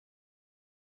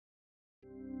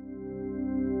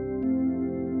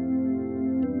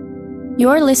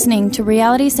You're listening to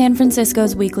Reality San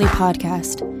Francisco's weekly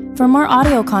podcast. For more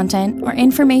audio content or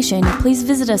information, please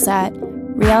visit us at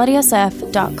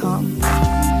realitysf.com.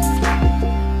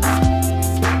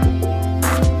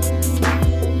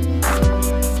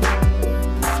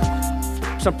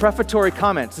 Some prefatory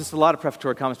comments. This is a lot of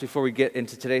prefatory comments before we get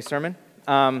into today's sermon.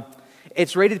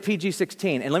 It's rated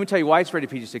PG-16, and let me tell you why it's rated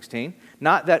PG-16.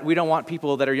 Not that we don't want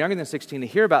people that are younger than 16 to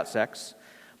hear about sex,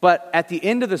 but at the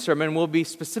end of the sermon, we'll be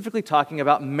specifically talking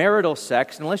about marital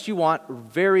sex. Unless you want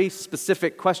very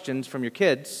specific questions from your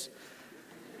kids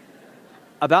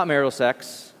about marital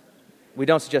sex, we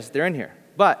don't suggest they're in here.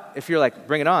 But if you're like,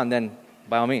 bring it on, then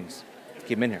by all means,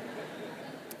 keep them in here.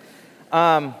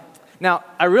 Now,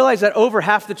 I realize that over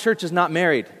half the church is not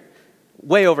married.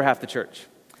 Way over half the church.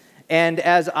 And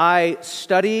as I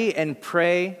study and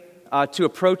pray to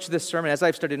approach this sermon, as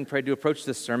I've studied and prayed to approach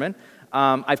this sermon,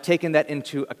 I've taken that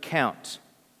into account.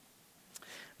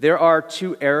 There are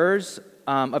two errors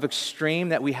of extreme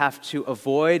that we have to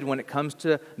avoid when it comes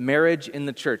to marriage in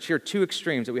the church. Here are two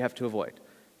extremes that we have to avoid.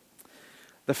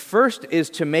 The first is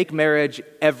to make marriage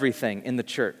everything in the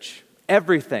church.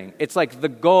 Everything. It's like the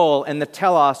goal and the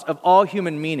telos of all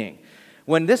human meaning.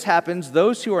 When this happens,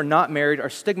 those who are not married are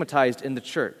stigmatized in the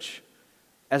church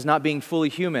as not being fully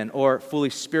human or fully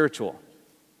spiritual.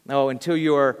 No, until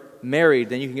you're married,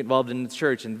 then you can get involved in the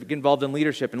church and get involved in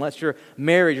leadership. Unless you're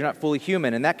married, you're not fully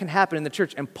human. And that can happen in the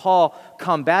church. And Paul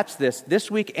combats this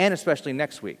week and especially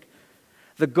next week.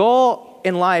 The goal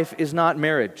in life is not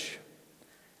marriage.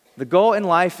 The goal in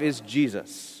life is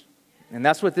Jesus. And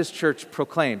that's what this church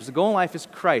proclaims. The goal in life is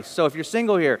Christ. So if you're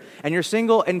single here, and you're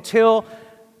single until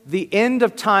the end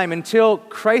of time, until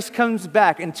Christ comes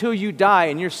back, until you die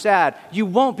and you're sad, you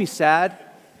won't be sad.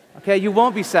 Okay, you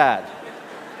won't be sad.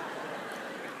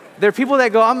 There are people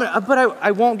that go,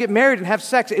 I won't get married and have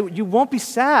sex. You won't be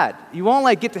sad. You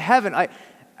won't get to heaven.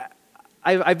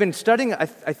 I've been studying, I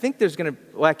think there's going to,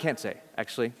 well, I can't say,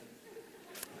 actually.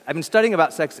 I've been studying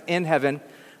about sex in heaven,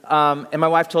 and my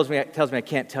wife tells me I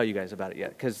can't tell you guys about it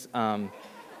yet, because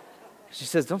she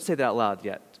says, don't say that out loud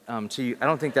yet. I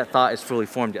don't think that thought is fully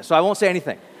formed yet, so I won't say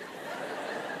anything.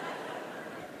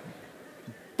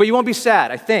 But you won't be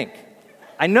sad, I think.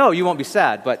 I know you won't be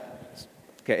sad, but,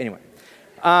 okay, anyway.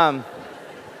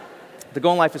 The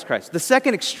goal in life is Christ. The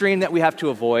second extreme that we have to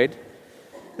avoid,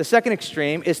 the second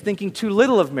extreme is thinking too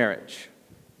little of marriage.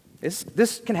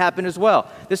 This can happen as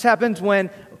well. This happens when,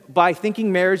 by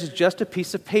thinking marriage is just a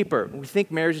piece of paper, we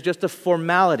think marriage is just a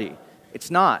formality.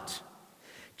 It's not.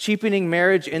 Cheapening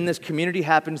marriage in this community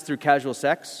happens through casual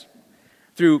sex,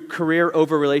 through career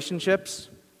over relationships,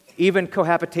 even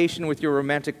cohabitation with your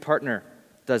romantic partner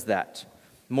does that.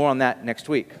 More on that next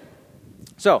week.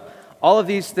 So, all of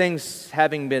these things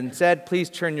having been said, please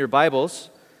turn your Bibles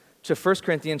to 1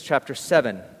 Corinthians chapter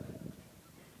 7.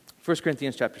 1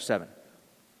 Corinthians chapter 7.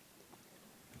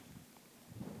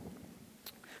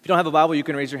 If you don't have a Bible, you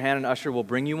can raise your hand and Usher will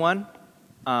bring you one.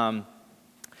 You're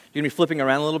going to be flipping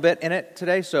around a little bit in it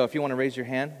today, so if you want to raise your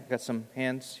hand, I've got some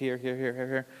hands here.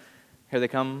 Here they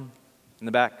come in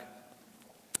the back.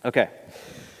 Okay.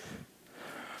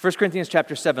 1 Corinthians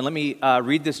chapter 7. Let me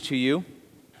read this to you.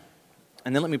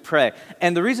 And then let me pray.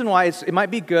 And the reason why it might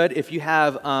be good if you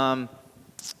have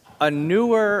a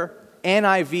newer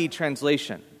NIV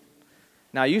translation.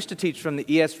 Now, I used to teach from the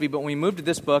ESV, but when we moved to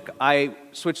this book, I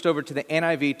switched over to the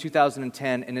NIV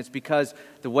 2010, and it's because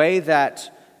the way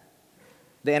that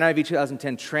the NIV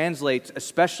 2010 translates,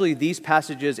 especially these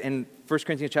passages in 1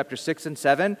 Corinthians chapter 6 and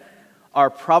 7, are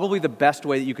probably the best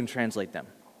way that you can translate them.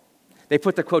 They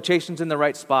put the quotations in the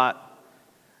right spot,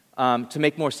 to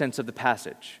make more sense of the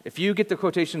passage. If you get the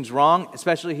quotations wrong,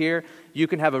 especially here, you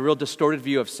can have a real distorted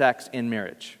view of sex in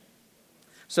marriage.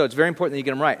 So it's very important that you get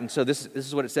them right. And so this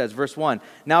is what it says, verse 1.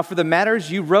 Now for the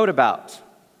matters you wrote about.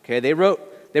 Okay, they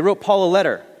wrote Paul a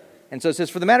letter. And so it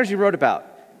says, for the matters you wrote about.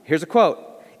 Here's a quote.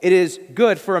 It is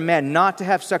good for a man not to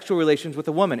have sexual relations with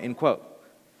a woman, end quote.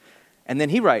 And then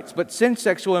he writes, but since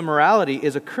sexual immorality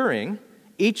is occurring,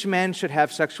 each man should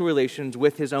have sexual relations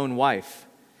with his own wife,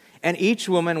 and each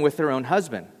woman with her own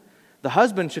husband. The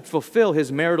husband should fulfill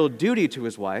his marital duty to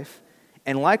his wife,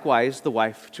 and likewise the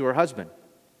wife to her husband.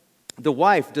 The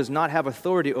wife does not have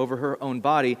authority over her own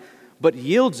body, but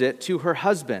yields it to her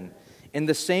husband. In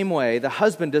the same way, the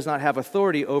husband does not have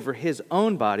authority over his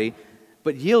own body,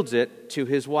 but yields it to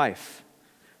his wife.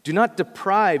 Do not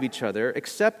deprive each other,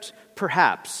 except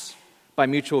perhaps by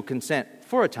mutual consent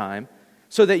for a time,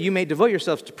 so that you may devote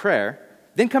yourselves to prayer,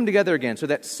 then come together again, so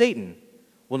that Satan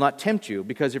will not tempt you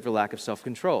because of your lack of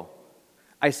self-control.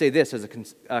 I say this as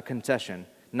a concession,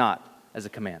 not as a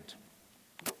command.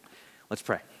 Let's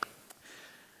pray.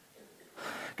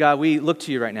 God, we look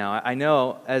to you right now. I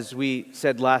know, as we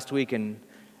said last week, and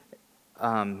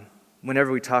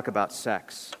whenever we talk about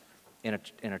sex in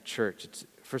a church,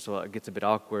 first of all, it gets a bit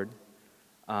awkward,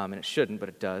 and it shouldn't, but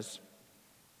it does.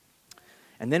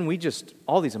 And then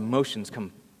all these emotions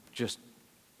come just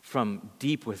from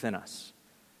deep within us.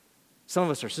 Some of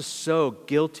us are just so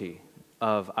guilty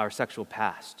of our sexual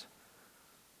past.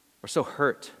 We're so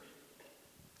hurt.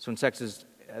 So when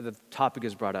the topic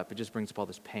is brought up, it just brings up all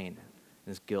this pain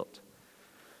and this guilt.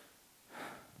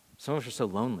 Some of us are so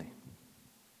lonely.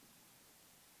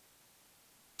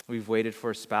 We've waited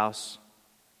for a spouse,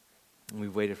 and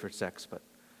we've waited for sex, but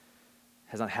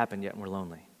it has not happened yet, and we're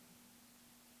lonely.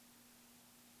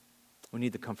 We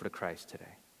need the comfort of Christ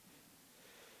today.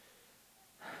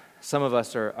 Some of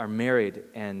us are married,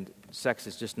 and sex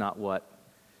is just not what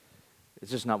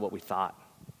we thought.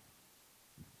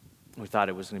 We thought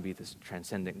it was going to be this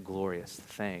transcendent, glorious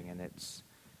thing, and it's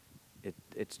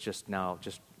just now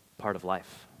just part of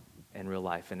life and real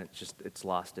life, and it's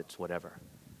lost its whatever.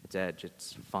 It's edge,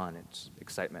 it's fun, it's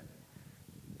excitement.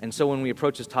 And so when we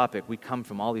approach this topic, we come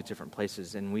from all these different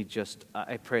places, and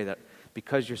I pray that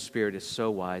because your Spirit is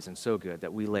so wise and so good,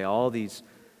 that we lay all these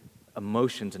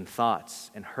emotions and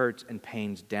thoughts and hurts and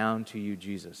pains down to you,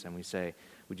 Jesus, and we say,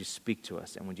 would you speak to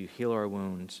us, and would you heal our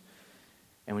wounds,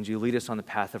 and would you lead us on the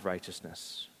path of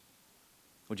righteousness?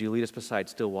 Would you lead us beside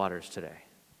still waters today?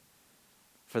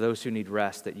 For those who need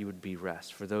rest, that you would be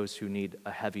rest. For those who need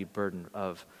a heavy burden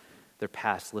of their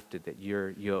past lifted, that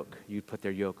you'd put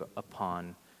their yoke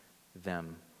upon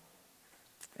them.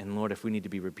 And Lord, if we need to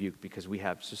be rebuked because we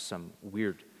have just some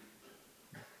weird,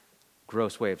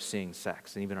 gross way of seeing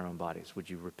sex, and even our own bodies, would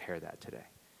you repair that today?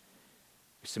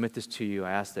 We submit this to you.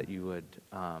 I ask that you would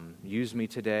use me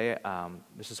today.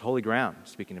 This is holy ground,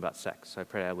 speaking about sex. So I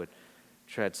pray I would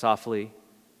tread softly,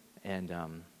 and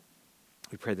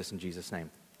we pray this in Jesus' name.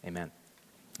 Amen.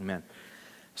 Amen.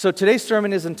 So today's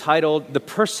sermon is entitled, The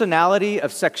Personality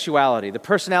of Sexuality. The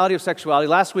personality of sexuality.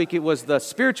 Last week it was the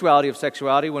spirituality of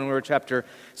sexuality when we were chapter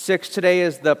 6. Today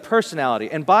is the personality.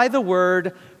 And by the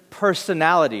word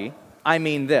personality, I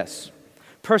mean this.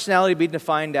 Personality being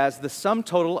defined as the sum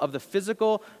total of the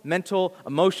physical, mental,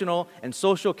 emotional, and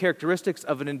social characteristics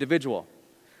of an individual.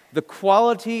 The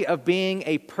quality of being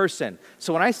a person.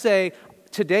 So when I say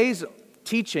today's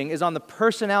teaching is on the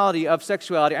personality of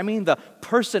sexuality, I mean the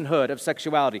personhood of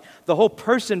sexuality, the whole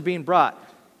person being brought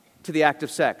to the act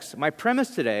of sex. My premise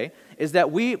today is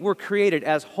that we were created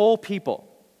as whole people,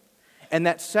 and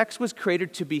that sex was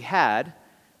created to be had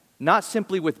not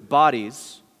simply with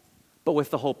bodies, but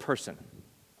with the whole person.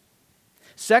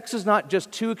 Sex is not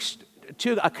just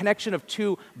a connection of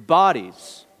two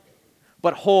bodies,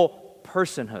 but whole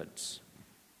personhoods.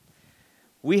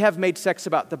 We have made sex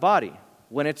about the body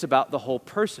when it's about the whole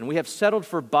person. We have settled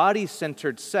for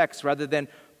body-centered sex rather than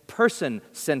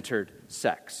person-centered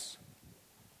sex.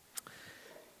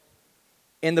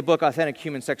 In the book Authentic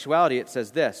Human Sexuality, it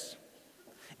says this: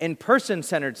 in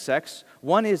person-centered sex,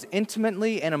 one is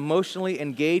intimately and emotionally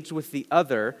engaged with the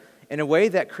other in a way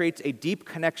that creates a deep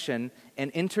connection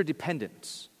and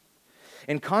interdependence.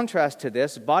 In contrast to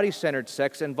this, body-centered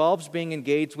sex involves being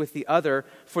engaged with the other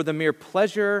for the mere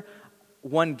pleasure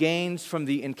one gains from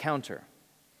the encounter.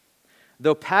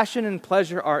 Though passion and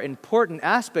pleasure are important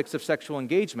aspects of sexual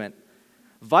engagement,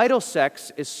 vital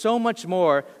sex is so much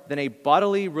more than a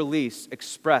bodily release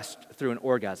expressed through an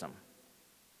orgasm.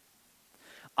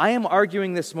 I am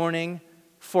arguing this morning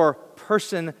for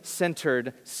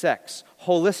person-centered sex,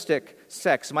 holistic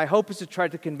sex. My hope is to try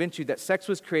to convince you that sex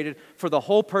was created for the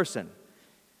whole person,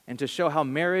 and to show how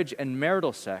marriage and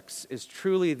marital sex is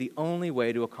truly the only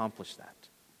way to accomplish that.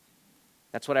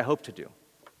 That's what I hope to do.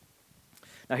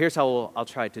 Now here's how I'll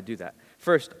try to do that.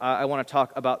 First, I want to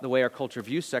talk about the way our culture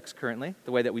views sex currently,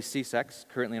 the way that we see sex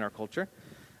currently in our culture.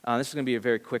 This is going to be a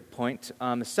very quick point.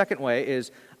 The second way is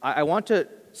I want to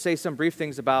say some brief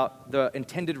things about the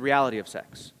intended reality of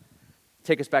sex.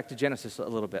 Take us back to Genesis a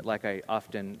little bit, like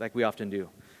we often do.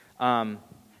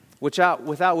 Without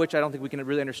which I don't think we can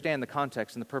really understand the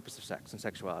context and the purpose of sex and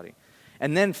sexuality.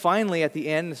 And then finally, at the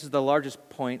end, this is the largest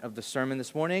point of the sermon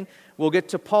this morning, we'll get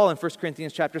to Paul in 1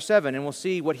 Corinthians chapter 7, and we'll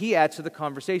see what he adds to the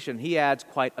conversation. He adds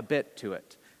quite a bit to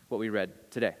it, what we read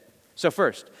today. So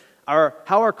first, how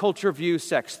our culture views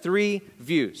sex. 3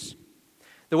 views.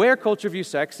 The way our culture views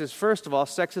sex is, first of all,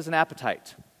 sex is an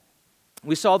appetite.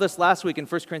 We saw this last week in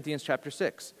 1 Corinthians chapter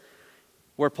 6,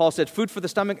 where Paul said, food for the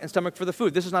stomach and stomach for the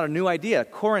food. This is not a new idea.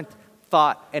 Corinth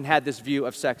thought and had this view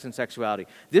of sex and sexuality.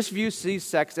 This view sees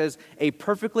sex as a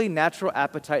perfectly natural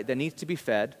appetite that needs to be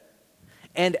fed,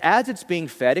 and as it's being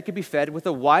fed, it can be fed with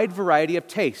a wide variety of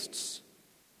tastes.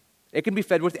 It can be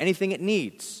fed with anything it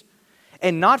needs.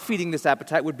 And not feeding this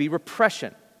appetite would be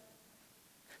repression.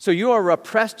 So you are a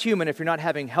repressed human if you're not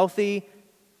having healthy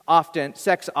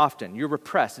sex often. You're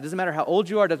repressed. It doesn't matter how old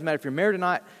you are. It doesn't matter if you're married or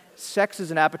not. Sex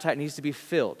is an appetite that needs to be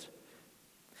filled.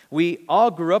 We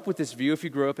all grew up with this view if you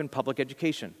grew up in public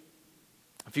education.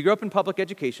 If you grew up in public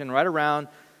education right around,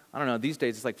 I don't know, these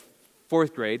days it's like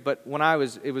 4th grade, but when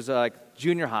it was like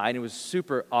junior high, and it was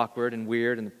super awkward and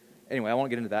weird. And anyway, I won't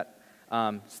get into that.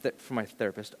 It's for my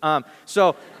therapist.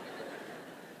 So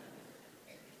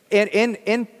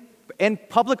in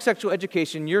public sexual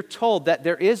education, you're told that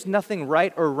there is nothing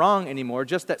right or wrong anymore,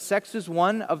 just that sex is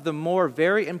one of the more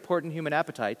very important human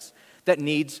appetites that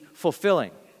needs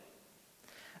fulfilling.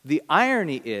 The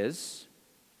irony is,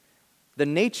 the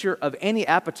nature of any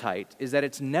appetite is that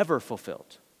it's never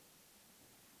fulfilled.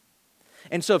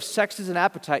 And so if sex is an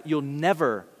appetite, you'll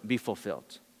never be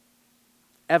fulfilled.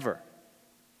 Ever.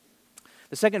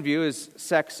 The second view is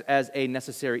sex as a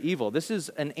necessary evil. This is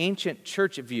an ancient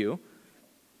church view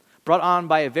brought on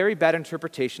by a very bad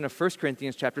interpretation of 1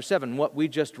 Corinthians chapter 7, what we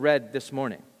just read this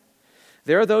morning.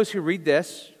 There are those who read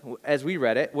this, as we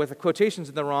read it, with the quotations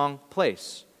in the wrong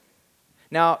place.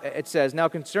 Now, it says, now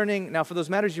for those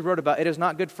matters you wrote about, it is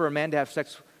not good for a man to have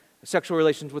sexual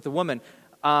relations with a woman.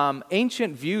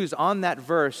 Ancient views on that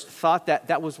verse thought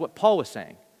that was what Paul was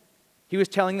saying. He was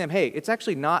telling them, hey, it's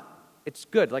actually not, it's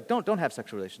good. Like, don't have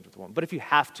sexual relations with a woman. But if you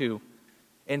have to,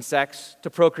 in sex, to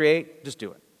procreate, just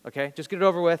do it, okay? Just get it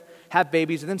over with, have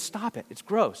babies, and then stop it. It's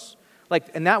gross.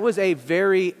 And that was a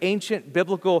very ancient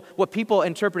biblical, what people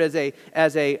interpret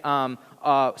as a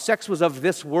sex was of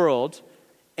this world,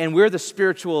 and we're the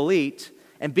spiritual elite,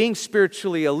 and being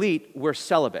spiritually elite, we're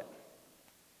celibate.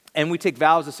 And we take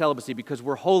vows of celibacy because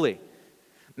we're holy.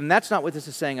 And that's not what this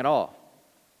is saying at all.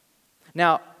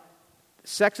 Now,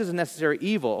 sex as a necessary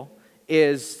evil sex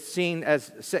is seen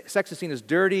as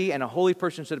dirty, and a holy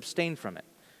person should abstain from it.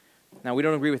 Now, we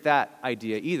don't agree with that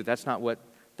idea either. That's not what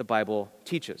the Bible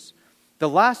teaches. The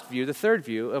last view, the third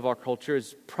view of our culture,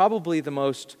 is probably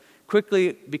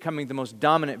quickly becoming the most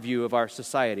dominant view of our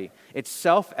society. It's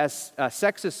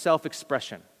sex is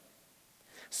self-expression.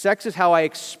 Sex is how I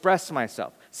express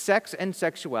myself. Sex and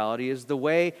sexuality is the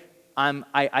way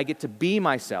I get to be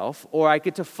myself, or I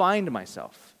get to find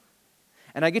myself.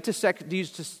 And I get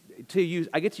to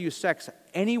use sex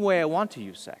any way I want to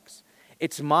use sex.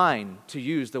 It's mine to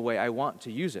use the way I want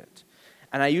to use it.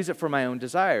 And I use it for my own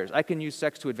desires. I can use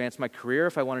sex to advance my career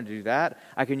if I wanted to do that.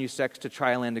 I can use sex to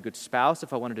try and land a good spouse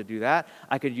if I wanted to do that.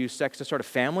 I could use sex to start a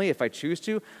family if I choose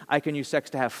to. I can use sex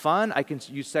to have fun. I can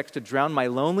use sex to drown my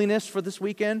loneliness for this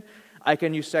weekend. I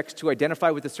can use sex to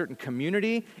identify with a certain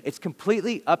community. It's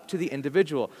completely up to the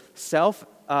individual. Sex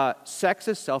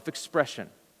is self-expression.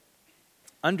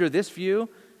 Under this view,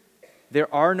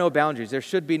 there are no boundaries. There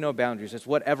should be no boundaries. It's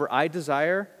whatever I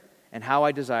desire and how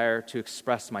I desire to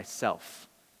express myself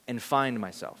and find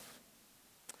myself.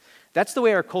 That's the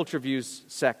way our culture views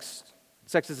sex.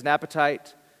 Sex is an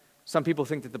appetite. Some people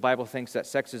think that the Bible thinks that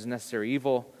sex is a necessary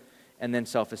evil, and then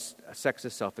sex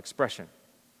is self-expression.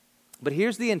 But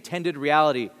here's the intended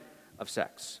reality of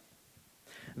sex.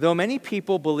 Though many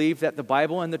people believe that the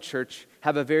Bible and the church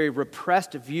have a very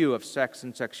repressed view of sex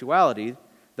and sexuality,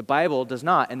 the Bible does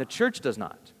not, and the church does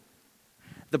not.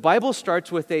 The Bible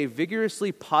starts with a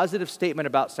vigorously positive statement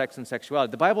about sex and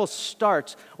sexuality. The Bible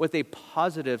starts with a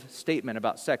positive statement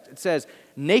about sex. It says,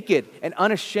 naked and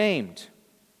unashamed.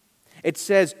 It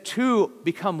says, two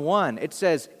become one. It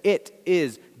says, it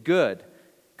is good,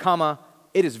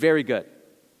 it is very good.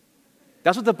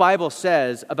 That's what the Bible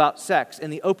says about sex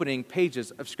in the opening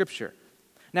pages of Scripture.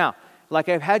 Now, like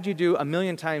I've had you do a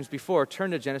million times before,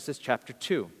 turn to Genesis chapter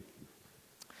 2.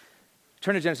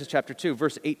 Turn to Genesis chapter 2,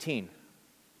 verse 18.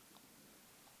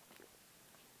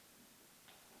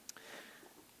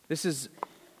 I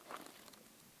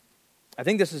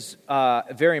think this is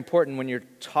very important when you're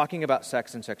talking about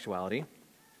sex and sexuality,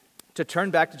 to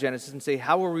turn back to Genesis and say,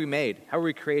 how were we made? How were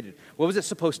we created? What was it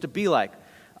supposed to be like?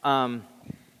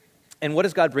 And what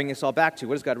is God bringing us all back to?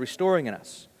 What is God restoring in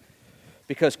us?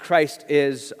 Because Christ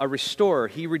is a restorer.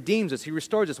 He redeems us. He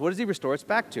restores us. What does He restore us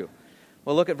back to?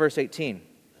 Well, look at verse 18.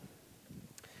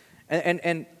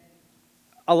 And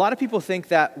a lot of people think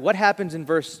that what happens in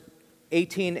verse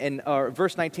 18 or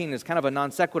verse 19 is kind of a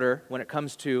non sequitur when it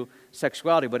comes to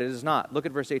sexuality, but it is not. Look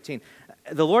at verse 18.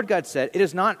 The Lord God said, "It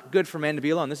is not good for man to be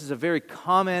alone." This is a very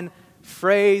common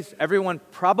phrase.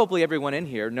 Probably everyone in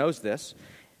here knows this.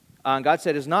 God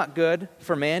said, "It is not good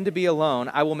for man to be alone.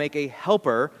 I will make a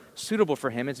helper suitable for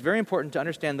him." It's very important to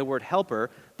understand the word helper.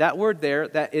 That word there,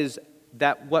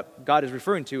 that what God is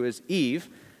referring to is Eve,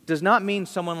 does not mean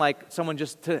someone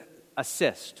just to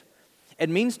assist. It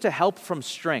means to help from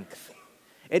strength.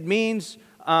 It means,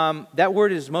 that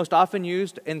word is most often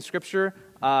used in Scripture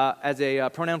as a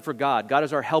pronoun for God. God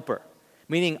is our helper,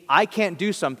 meaning I can't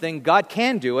do something, God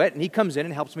can do it, and he comes in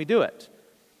and helps me do it.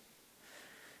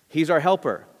 He's our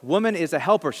helper. Woman is a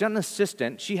helper. She's not an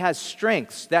assistant. She has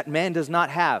strengths that man does not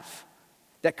have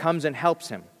that comes and helps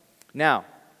him. Now,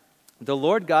 the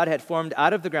Lord God had formed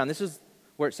out of the ground. This is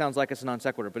where it sounds like it's a non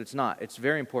sequitur, but it's not. It's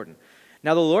very important.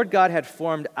 Now, the Lord God had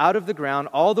formed out of the ground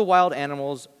all the wild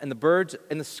animals and the birds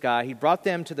in the sky. He brought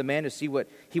them to the man to see what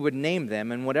he would name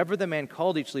them, and whatever the man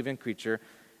called each living creature,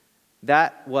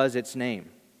 that was its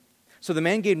name. So the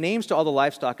man gave names to all the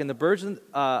livestock and the birds in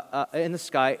the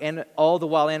sky and all the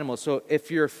wild animals. So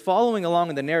if you're following along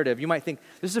in the narrative, you might think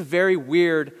this is a very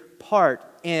weird part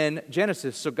in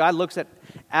Genesis. So God looks at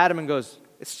Adam and goes,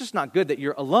 it's just not good that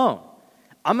you're alone.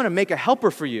 I'm going to make a helper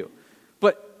for you.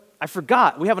 But I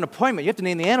forgot, we have an appointment. You have to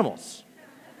name the animals.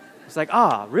 It's like,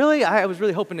 really? I was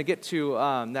really hoping to get to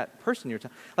that person you're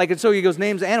talking. And so he goes,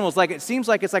 names the animals. It seems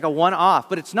like it's like a one-off,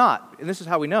 but it's not. And this is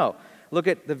how we know. Look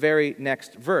at the very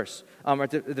next verse,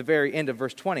 at the very end of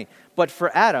verse 20. But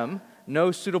for Adam,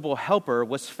 no suitable helper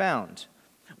was found.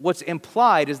 What's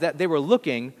implied is that they were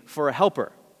looking for a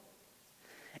helper.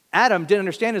 Adam didn't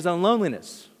understand his own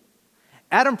loneliness.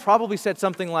 Adam probably said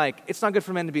something like, it's not good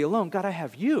for men to be alone. God, I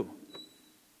have you.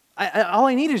 All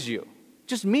I need is you,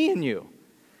 just me and you.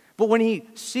 But when he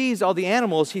sees all the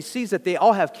animals, he sees that they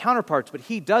all have counterparts, but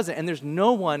he doesn't, and there's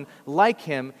no one like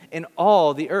him in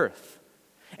all the earth.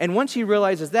 And once he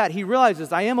realizes that, he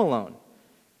realizes, I am alone.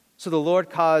 So the Lord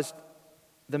caused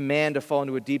the man to fall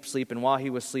into a deep sleep, and while he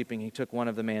was sleeping, he took one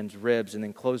of the man's ribs and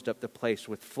then closed up the place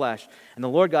with flesh. And the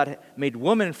Lord God made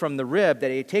woman from the rib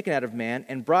that he had taken out of man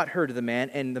and brought her to the man.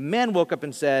 And the man woke up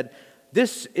and said,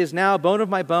 this is now bone of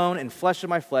my bone and flesh of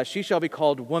my flesh. She shall be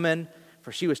called woman,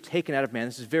 for she was taken out of man.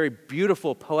 This is very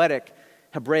beautiful, poetic,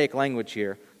 Hebraic language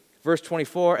here. Verse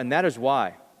 24, and that is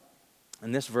why.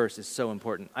 And this verse is so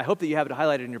important. I hope that you have it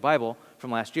highlighted in your Bible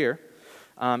from last year.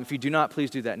 If you do not, please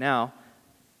do that now.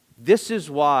 This is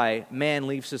why man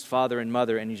leaves his father and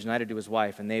mother and is united to his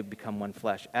wife, and they become one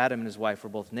flesh. Adam and his wife were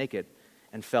both naked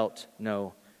and felt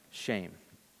no shame.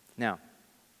 Now,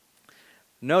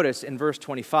 notice in verse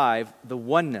 25, the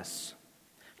oneness.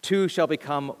 Two shall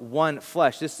become one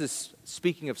flesh. This is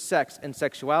speaking of sex and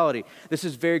sexuality. This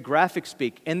is very graphic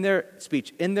speech, in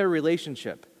their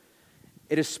relationship.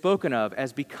 It is spoken of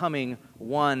as becoming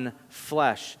one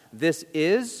flesh. This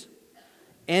is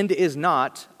and is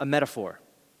not a metaphor.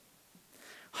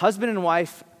 Husband and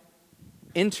wife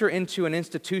enter into an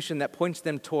institution that points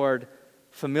them toward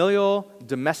familial,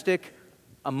 domestic,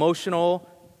 emotional,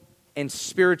 and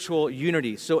spiritual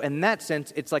unity. So in that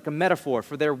sense, it's like a metaphor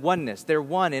for their oneness. They're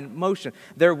one in motion.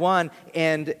 They're one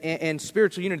and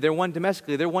spiritual unity. They're one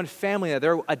domestically. They're one family.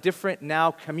 They're a different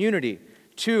now community.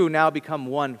 Two now become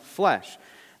one flesh.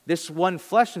 This one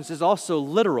fleshness is also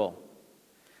literal.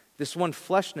 This one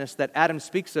fleshness that Adam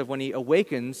speaks of when he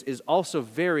awakens is also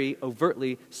very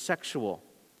overtly sexual,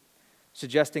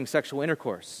 suggesting sexual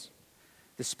intercourse.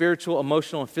 The spiritual,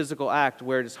 emotional, and physical act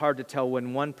where it is hard to tell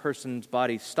when one person's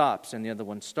body stops and the other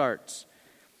one starts.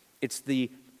 It's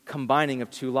the combining of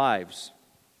two lives.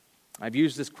 I've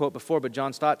used this quote before, but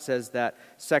John Stott says that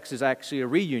sex is actually a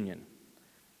reunion.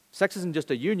 Sex isn't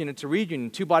just a union, it's a reunion.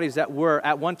 Two bodies that were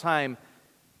at one time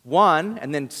one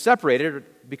and then separated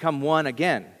become one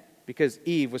again because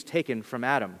Eve was taken from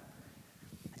Adam.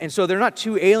 And so they're not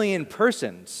two alien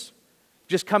persons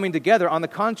just coming together. On the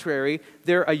contrary,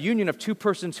 they're a union of two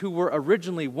persons who were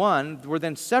originally one, were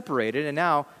then separated, and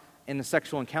now in the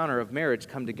sexual encounter of marriage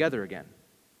come together again.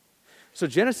 So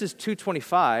Genesis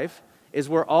 2:25 is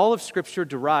where all of Scripture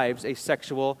derives a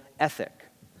sexual ethic.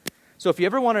 So if you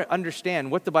ever want to understand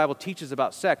what the Bible teaches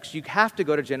about sex, you have to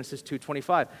go to Genesis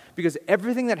 2:25, because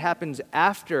everything that happens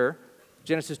after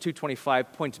Genesis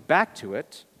 2:25 points back to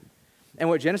it, and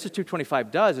what Genesis 2:25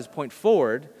 does is point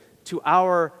forward to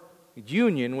our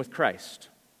union with Christ.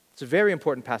 It's a very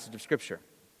important passage of Scripture.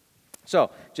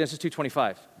 So, Genesis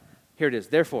 2:25, here it is.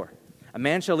 Therefore, a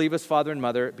man shall leave his father and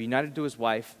mother, be united to his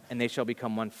wife, and they shall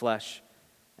become one flesh.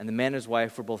 And the man and his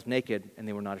wife were both naked, and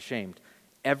they were not ashamed.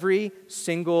 Every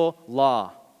single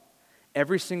law,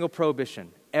 every single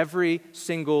prohibition, every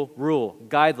single rule,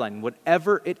 guideline,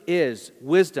 whatever it is,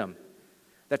 wisdom,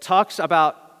 that talks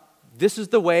about this is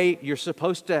the way you're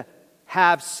supposed to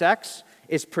have sex,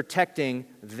 is protecting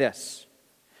this.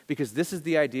 Because this is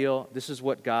the ideal, this is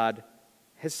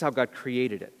how God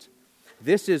created it.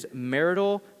 This is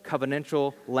marital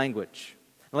covenantal language.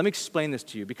 Now, let me explain this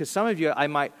to you, because some of you, I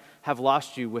might have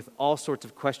lost you with all sorts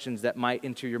of questions that might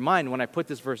enter your mind when I put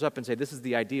this verse up and say, this is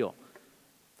the ideal.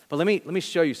 But let me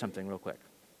show you something real quick.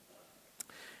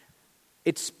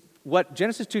 It's what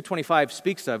Genesis 2:25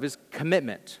 speaks of is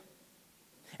commitment,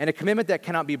 and a commitment that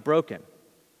cannot be broken.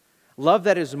 Love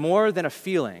that is more than a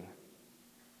feeling.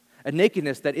 A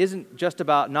nakedness that isn't just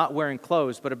about not wearing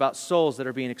clothes, but about souls that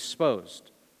are being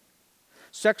exposed.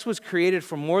 Sex was created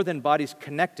for more than bodies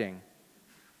connecting.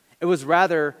 It was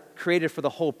rather created for the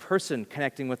whole person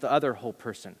connecting with the other whole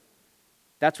person.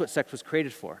 That's what sex was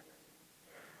created for.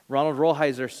 Ronald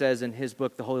Rolheiser says in his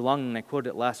book, The Holy Longing, and I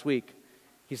quoted it last week,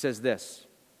 he says this: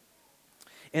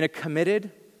 in a committed,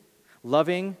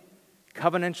 loving,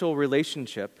 covenantal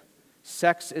relationship,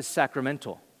 sex is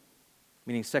sacramental,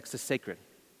 meaning sex is sacred.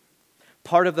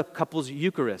 Part of the couple's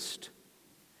Eucharist,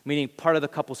 meaning part of the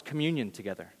couple's communion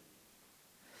together.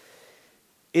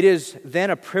 It is then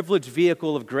a privileged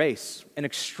vehicle of grace, an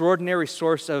extraordinary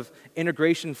source of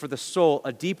integration for the soul,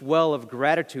 a deep well of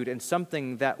gratitude, and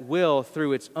something that will,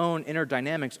 through its own inner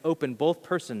dynamics, open both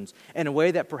persons in a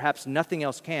way that perhaps nothing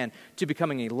else can to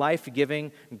becoming a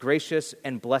life-giving, gracious,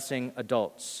 and blessing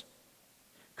adults.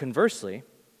 Conversely,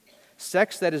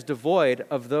 sex that is devoid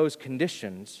of those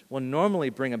conditions will normally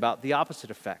bring about the opposite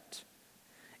effect.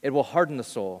 It will harden the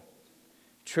soul,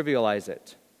 trivialize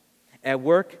it, and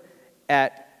work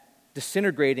at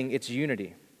disintegrating its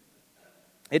unity.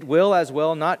 It will as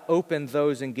well not open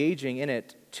those engaging in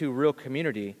it to real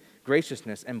community,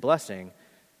 graciousness, and blessing,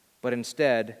 but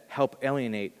instead help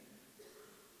alienate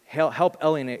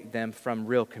them from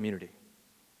real community.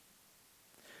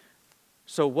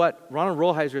 So what Ronald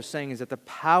Rolheiser is saying is that the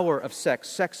power of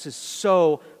sex is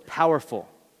so powerful.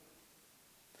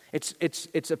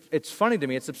 It's funny to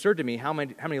me, it's absurd to me how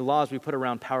many laws we put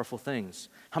around powerful things,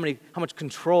 how much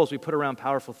controls we put around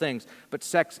powerful things, but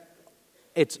sex,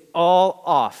 it's all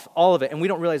off, all of it, and we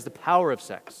don't realize the power of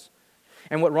sex.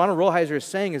 And what Ronald Rolheiser is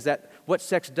saying is that what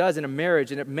sex does in a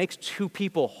marriage, and it makes two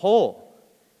people whole,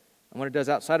 and what it does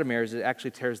outside of marriage, it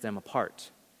actually tears them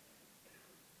apart.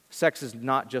 Sex is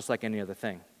not just like any other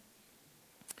thing.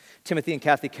 Timothy and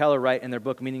Kathy Keller write in their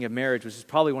book, Meaning of Marriage, which is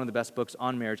probably one of the best books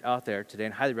on marriage out there today,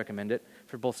 and highly recommend it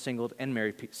for both single and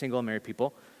married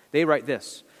people. They write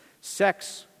this: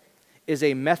 sex is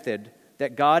a method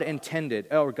that God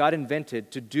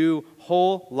invented to do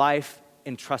whole life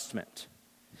entrustment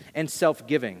and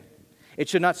self-giving. It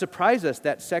should not surprise us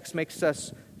that sex makes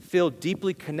us feel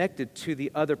deeply connected to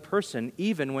the other person,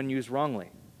 even when used wrongly.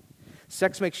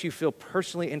 Sex makes you feel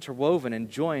personally interwoven and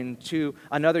joined to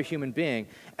another human being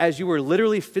as you were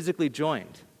literally physically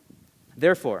joined.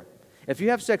 Therefore, if you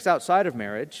have sex outside of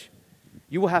marriage,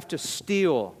 you will have to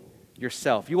steel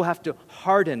yourself. You will have to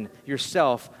harden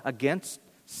yourself against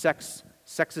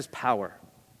sex's power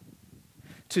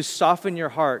to soften your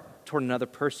heart toward another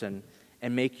person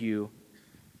and make you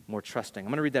more trusting.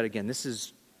 I'm going to read that again. This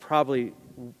is probably,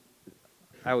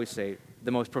 I always say,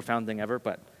 the most profound thing ever,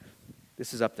 but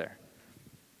this is up there.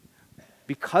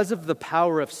 Because of the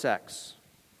power of sex,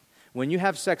 when you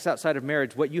have sex outside of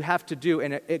marriage, what you have to do,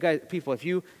 and guys, people, if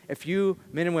you,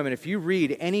 men and women, if you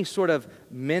read any sort of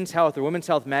men's health or women's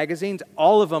health magazines,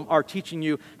 all of them are teaching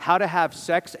you how to have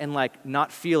sex and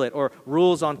not feel it, or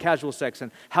rules on casual sex,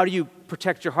 and how do you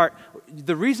protect your heart.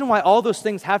 The reason why all those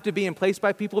things have to be in place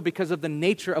by people because of the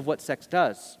nature of what sex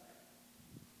does.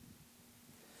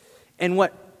 And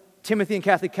what Timothy and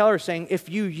Kathy Keller are saying, if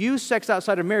you use sex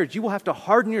outside of marriage, you will have to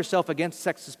harden yourself against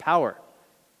sex's power.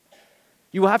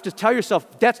 You will have to tell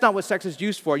yourself, that's not what sex is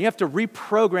used for. You have to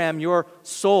reprogram your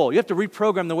soul. You have to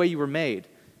reprogram the way you were made.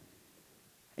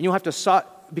 And you'll have to,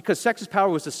 because sex's power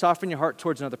was to soften your heart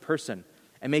towards another person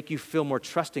and make you feel more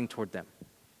trusting toward them.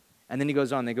 And then they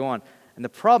go on. And the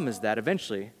problem is that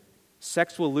eventually,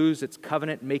 sex will lose its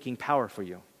covenant-making power for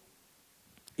you,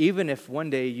 even if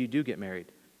one day you do get married.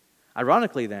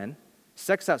 Ironically then,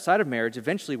 sex outside of marriage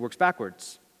eventually works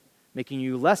backwards, making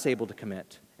you less able to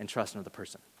commit and trust another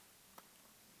person.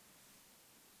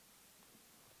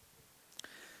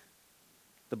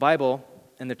 The Bible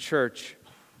and the church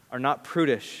are not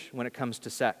prudish when it comes to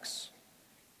sex.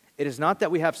 It is not that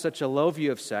we have such a low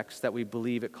view of sex that we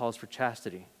believe it calls for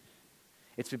chastity.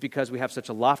 It's because we have such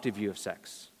a lofty view of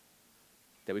sex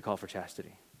that we call for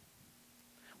chastity.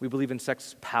 We believe in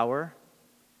sex's power,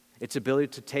 its ability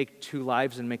to take two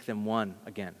lives and make them one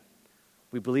again.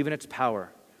 We believe in its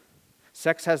power.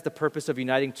 Sex has the purpose of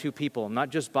uniting two people, not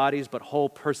just bodies, but whole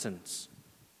persons.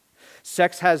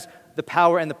 Sex has the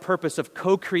power and the purpose of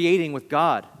co-creating with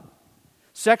God.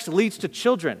 Sex leads to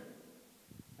children.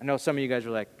 I know some of you guys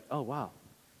are like, oh, wow.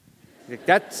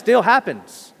 That still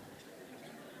happens.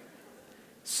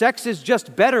 Sex is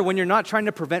just better when you're not trying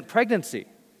to prevent pregnancy.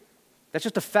 That's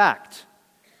just a fact.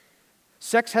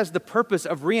 Sex has the purpose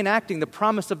of reenacting the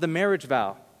promise of the marriage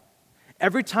vow.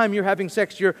 Every time you're having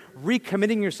sex, you're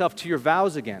recommitting yourself to your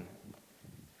vows again.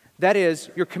 That is,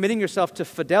 you're committing yourself to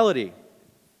fidelity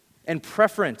and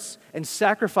preference and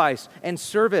sacrifice and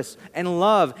service and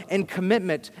love and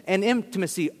commitment and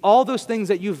intimacy. All those things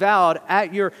that you vowed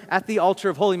at the altar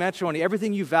of holy matrimony,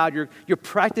 everything you vowed, you're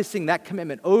practicing that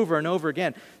commitment over and over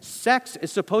again. Sex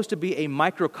is supposed to be a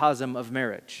microcosm of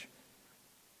marriage.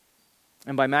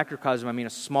 And by macrocosm, I mean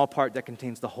a small part that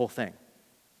contains the whole thing.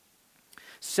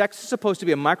 Sex is supposed to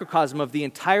be a microcosm of the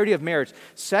entirety of marriage.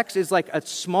 Sex is like a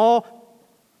small,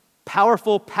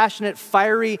 powerful, passionate,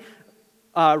 fiery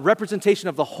representation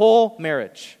of the whole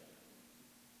marriage.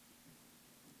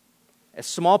 A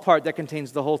small part that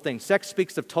contains the whole thing. Sex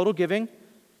speaks of total giving,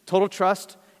 total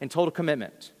trust, and total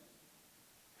commitment.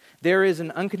 There is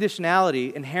an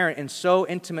unconditionality inherent in so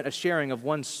intimate a sharing of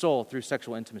one's soul through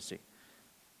sexual intimacy.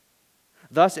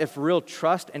 Thus, if real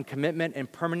trust and commitment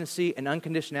and permanency and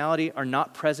unconditionality are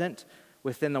not present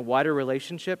within the wider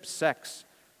relationship, sex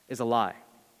is a lie.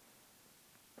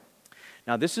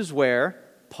 Now, this is where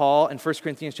Paul in 1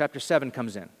 Corinthians chapter 7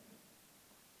 comes in.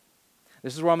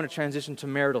 This is where I'm going to transition to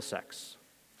marital sex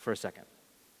for a second.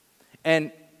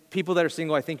 And people that are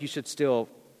single, I think you should still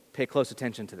pay close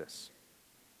attention to this.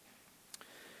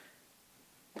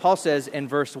 Paul says in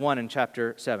verse 1 in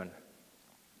chapter 7,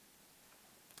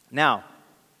 "Now,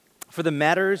 for the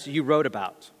matters you wrote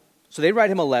about." So they write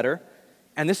him a letter,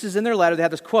 and this is in their letter, they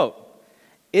have this quote,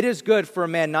 "It is good for a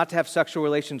man not to have sexual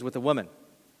relations with a woman."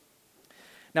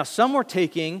 Now, some were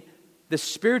taking the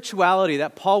spirituality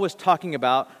that Paul was talking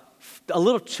about a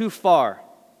little too far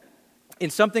in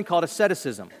something called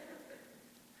asceticism.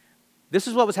 This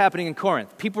is what was happening in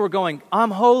Corinth. People were going,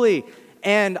 "I'm holy,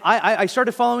 and I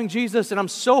started following Jesus, and I'm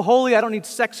so holy I don't need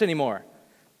sex anymore."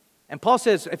 And Paul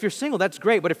says, if you're single, that's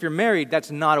great, but if you're married,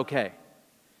 that's not okay.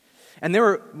 And there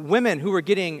were women who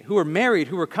were married,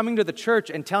 who were coming to the church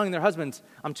and telling their husbands,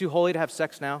 "I'm too holy to have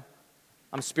sex now.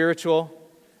 I'm spiritual,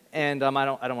 and I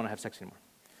don't want to have sex anymore."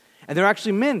 And there are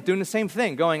actually men doing the same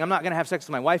thing, going, "I'm not going to have sex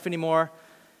with my wife anymore."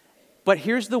 But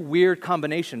here's the weird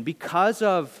combination. Because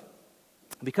of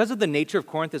the nature of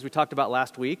Corinth, as we talked about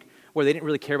last week, where they didn't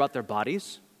really care about their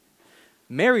bodies,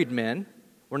 married men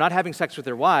were not having sex with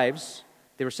their wives.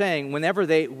 They were saying whenever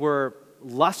they were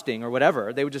lusting or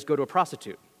whatever, they would just go to a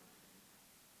prostitute.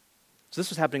 So this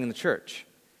was happening in the church.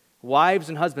 Wives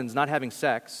and husbands not having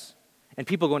sex, and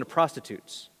people going to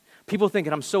prostitutes. People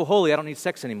thinking, "I'm so holy, I don't need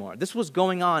sex anymore." This was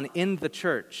going on in the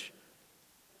church.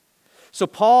 So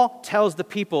Paul tells the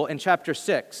people in chapter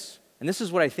 6, and this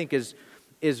is what I think is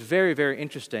very, very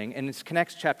interesting, and it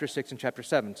connects chapter 6 and chapter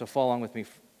 7, so follow along with me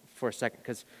for a second,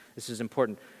 because this is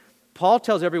important. Paul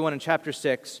tells everyone in chapter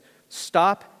 6,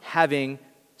 stop having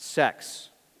sex.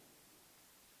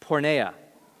 Porneia.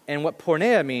 And what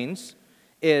porneia means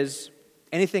is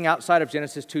anything outside of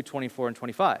Genesis 2:24 and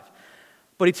 25.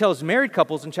 But he tells married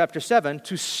couples in chapter 7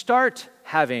 to start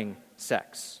having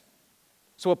sex.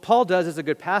 So what Paul does as a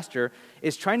good pastor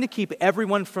is trying to keep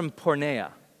everyone from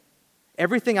porneia.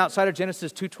 Everything outside of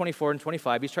Genesis 2:24 and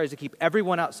 25, he tries to keep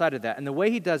everyone outside of that. And the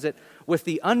way he does it with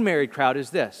the unmarried crowd is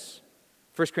this.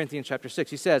 1 Corinthians chapter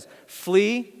 6, he says,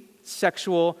 "Flee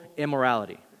sexual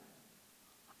immorality.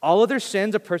 All other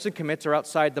sins a person commits are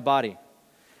outside the body.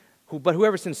 But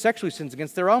whoever sins sexually sins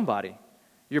against their own body.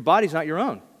 Your body's not your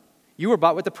own. You were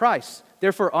bought with a price.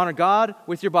 Therefore, honor God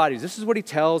with your bodies." This is what he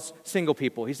tells single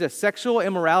people. He says, sexual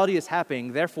immorality is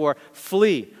happening. Therefore,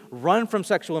 flee. Run from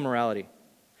sexual immorality.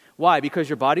 Why? Because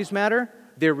your bodies matter.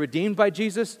 They're redeemed by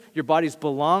Jesus. Your bodies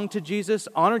belong to Jesus.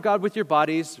 Honor God with your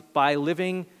bodies by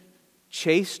living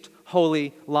chaste,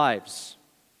 holy lives.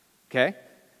 Okay?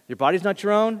 Your body's not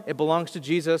your own. It belongs to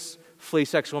Jesus. Flee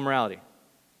sexual immorality.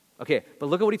 Okay, but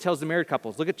look at what he tells the married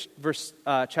couples. Look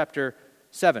at chapter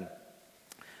 7.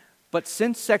 "But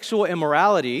since sexual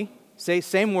immorality,"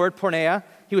 same word, porneia,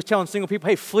 he was telling single people,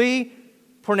 hey, flee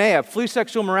porneia, flee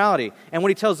sexual immorality. And what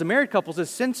he tells the married couples is,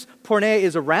 since porneia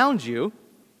is around you,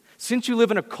 since you live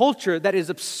in a culture that is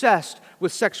obsessed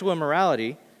with sexual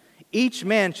immorality, each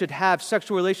man should have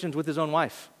sexual relations with his own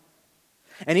wife,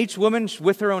 and each woman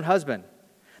with her own husband.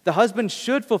 The husband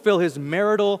should fulfill his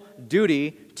marital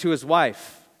duty to his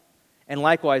wife, and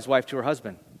likewise wife to her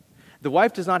husband. The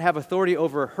wife does not have authority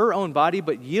over her own body,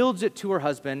 but yields it to her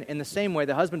husband. In the same way,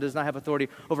 the husband does not have authority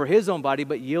over his own body,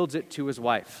 but yields it to his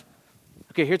wife.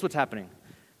 Okay, here's what's happening.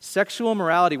 Sexual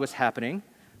immorality was happening,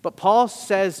 but Paul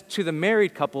says to the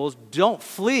married couples, don't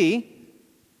flee,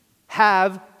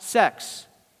 have sex.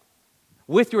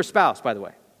 With your spouse, by the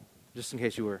way, just in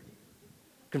case you were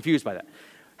confused by that.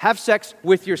 Have sex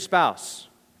with your spouse.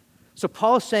 So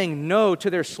Paul is saying no to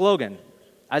their slogan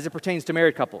as it pertains to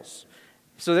married couples.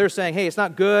 So they're saying, hey, it's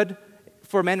not good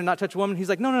for a man to not touch a woman? He's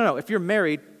like, no. If you're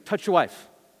married, touch your wife.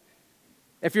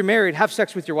 If you're married, have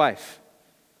sex with your wife.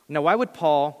 Now, why would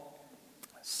Paul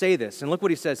say this? And look what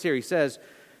he says here. He says,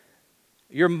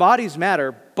 your bodies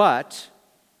matter, but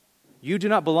you do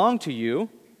not belong to you.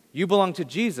 You belong to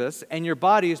Jesus, and your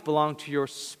bodies belong to your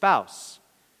spouse.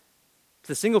 To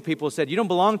the single people, he said, you don't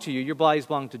belong to you. Your bodies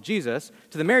belong to Jesus.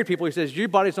 To the married people, he says, your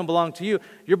bodies don't belong to you.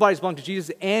 Your bodies belong to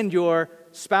Jesus and your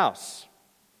spouse.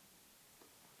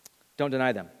 Don't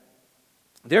deny them.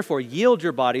 Therefore, yield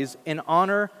your bodies in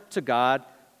honor to God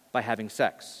by having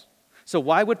sex. So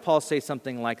why would Paul say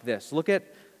something like this? Look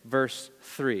at verse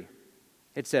 3.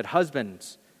 It said,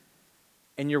 husbands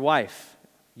and your wife,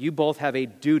 you both have a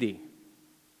duty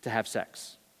to have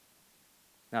sex.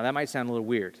 Now that might sound a little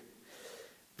weird.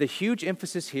 The huge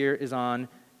emphasis here is on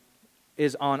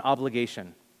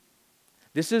obligation.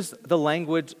 This is the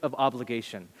language of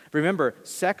obligation. Remember,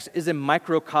 sex is a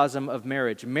microcosm of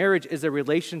marriage. Marriage is a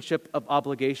relationship of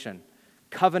obligation,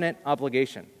 covenant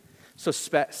obligation. So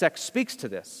sex speaks to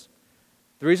this.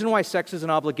 The reason why sex is an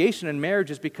obligation in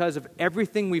marriage is because of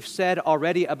everything we've said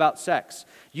already about sex.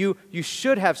 You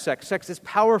should have sex. Sex is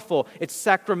powerful. It's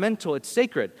sacramental. It's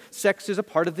sacred. Sex is a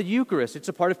part of the Eucharist. It's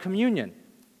a part of communion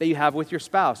that you have with your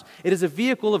spouse. It is a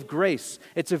vehicle of grace.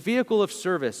 It's a vehicle of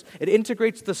service. It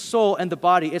integrates the soul and the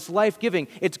body. It's life-giving.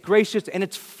 It's gracious, and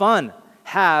it's fun.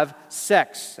 Have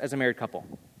sex as a married couple.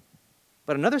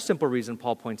 But another simple reason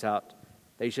Paul points out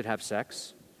that you should have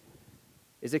sex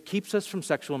is it keeps us from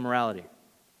sexual immorality.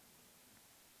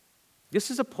 This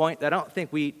is a point that I don't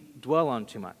think we dwell on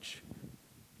too much.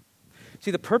 See,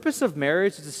 the purpose of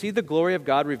marriage is to see the glory of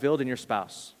God revealed in your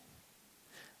spouse.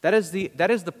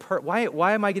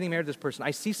 Why am I getting married to this person?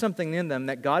 I see something in them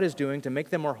that God is doing to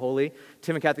make them more holy.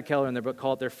 Tim and Kathy Keller in their book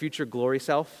call it their future glory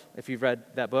self, if you've read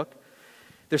that book.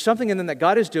 There's something in them that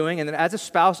God is doing, and then as a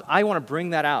spouse, I want to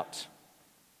bring that out.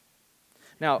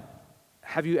 Now,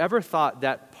 have you ever thought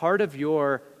that part of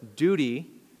your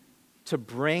duty to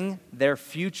bring their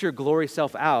future glory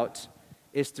self out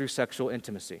is through sexual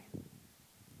intimacy?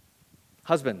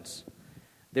 Husbands,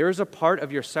 there is a part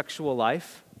of your sexual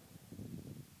life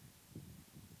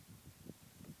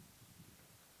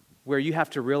where you have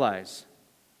to realize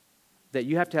that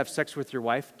you have to have sex with your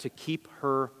wife to keep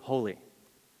her holy.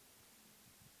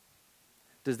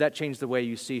 Does that change the way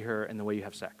you see her and the way you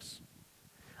have sex?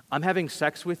 I'm having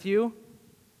sex with you,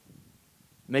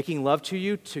 making love to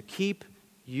you to keep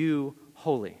you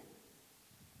holy.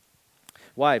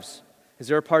 Wives, is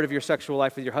there a part of your sexual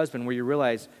life with your husband where you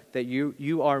realize that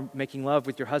you are making love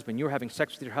with your husband, you are having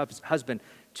sex with your husband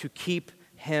to keep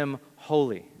him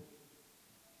holy?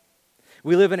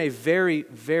 We live in a very,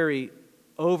 very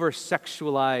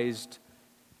over-sexualized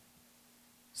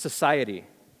society.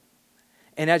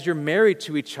 And as you're married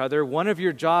to each other, one of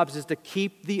your jobs is to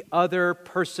keep the other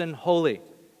person holy.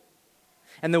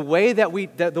 And the way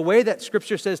that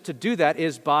Scripture says to do that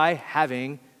is by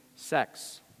having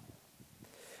sex.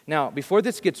 Now, before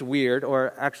this gets weird,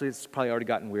 or actually it's probably already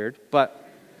gotten weird,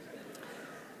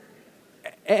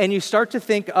 and you start to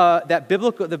think that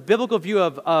the biblical view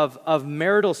of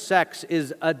marital sex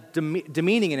is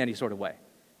demeaning in any sort of way.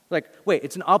 Like, wait,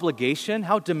 it's an obligation?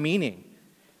 How demeaning?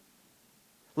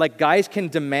 Like guys can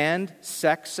demand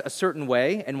sex a certain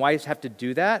way, and wives have to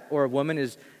do that, or a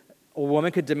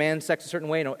woman could demand sex a certain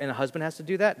way, and a husband has to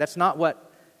do that. That's not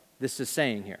what this is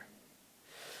saying here.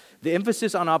 The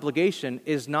emphasis on obligation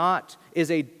is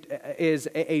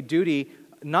a duty,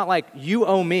 not like you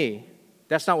owe me.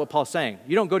 That's not what Paul's saying.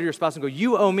 You don't go to your spouse and go,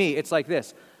 you owe me. It's like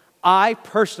this. I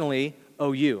personally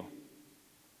owe you.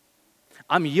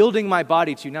 I'm yielding my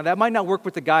body to you. Now, that might not work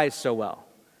with the guys so well.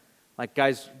 Like,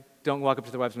 guys don't walk up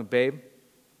to their wives and go, babe,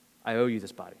 I owe you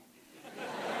this body.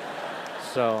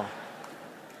 So,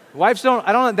 wives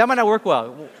that might not work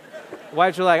well.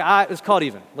 Wives are like, it's called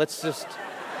even. Let's just,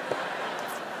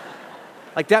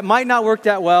 like, that might not work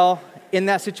that well in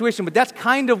that situation, but that's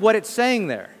kind of what it's saying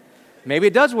there. Maybe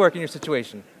it does work in your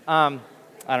situation. I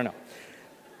don't know.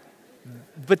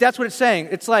 But that's what it's saying.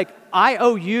 It's like, I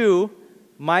owe you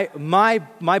my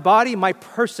body, my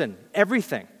person,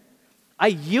 everything. I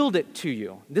yield it to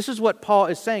you. This is what Paul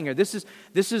is saying here. This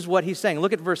is what he's saying.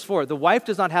 Look at verse 4. The wife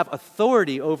does not have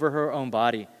authority over her own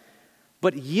body,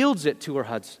 but yields it to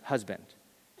her husband.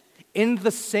 In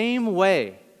the same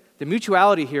way, the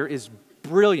mutuality here is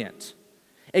brilliant.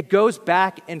 It goes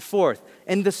back and forth.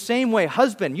 In the same way,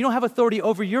 husband, you don't have authority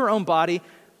over your own body,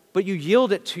 but you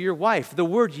yield it to your wife. The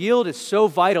word yield is so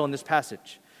vital in this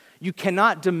passage. You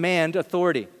cannot demand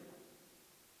authority.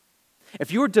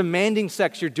 If you are demanding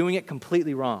sex, you're doing it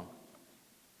completely wrong.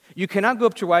 You cannot go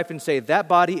up to your wife and say, that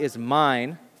body is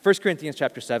mine, 1 Corinthians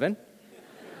chapter 7.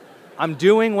 I'm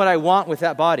doing what I want with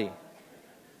that body.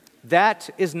 That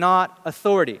is not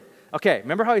authority. Okay,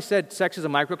 remember how he said sex is a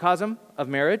microcosm of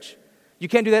marriage? You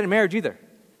can't do that in marriage either.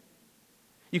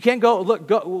 You can't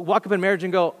walk up in marriage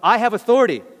and go, I have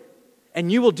authority,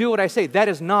 and you will do what I say. That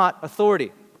is not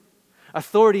authority.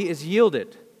 Authority is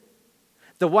yielded.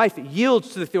 The wife yields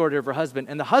to the authority of her husband,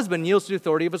 and the husband yields to the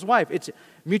authority of his wife. It's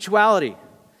mutuality.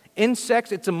 In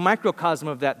sex, it's a microcosm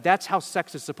of that. That's how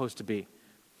sex is supposed to be.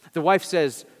 The wife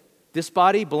says, this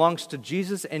body belongs to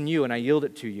Jesus and you, and I yield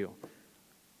it to you.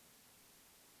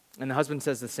 And the husband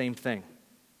says the same thing.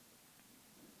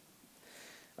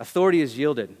 Authority is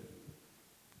yielded.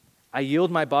 I yield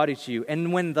my body to you.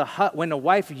 And when a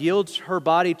wife yields her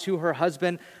body to her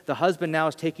husband, the husband now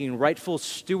is taking rightful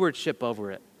stewardship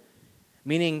over it,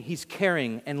 meaning he's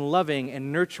caring and loving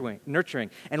and nurturing.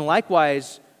 And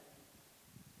likewise,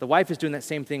 the wife is doing that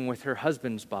same thing with her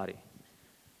husband's body.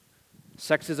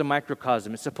 Sex is a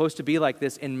microcosm. It's supposed to be like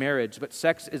this in marriage, but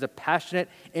sex is a passionate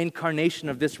incarnation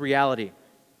of this reality.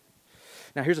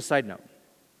 Now, here's a side note.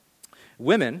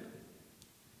 Women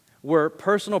were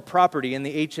personal property in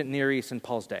the ancient Near East in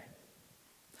Paul's day.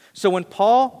 So when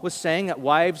Paul was saying that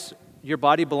wives, your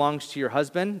body belongs to your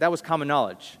husband, that was common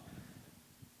knowledge.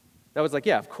 That was like,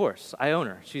 yeah, of course, I own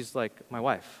her. She's like my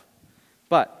wife.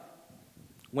 But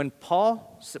what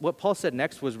Paul said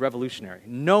next was revolutionary.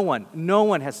 No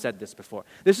one has said this before.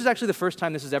 This is actually the first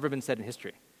time this has ever been said in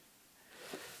history.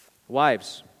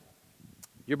 Wives,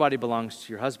 your body belongs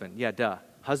to your husband. Yeah, duh.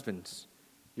 Husbands,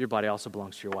 your body also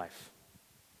belongs to your wife.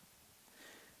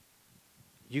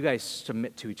 You guys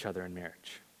submit to each other in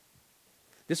marriage.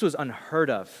 This was unheard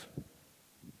of.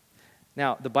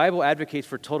 Now, the Bible advocates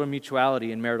for total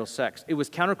mutuality in marital sex. It was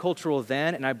countercultural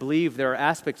then, and I believe there are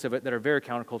aspects of it that are very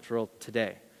countercultural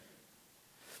today.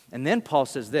 And then Paul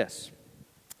says this,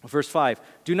 verse 5,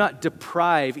 do not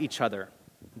deprive each other.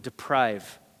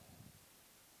 Deprive.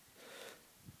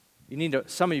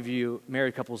 Some of you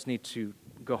married couples need to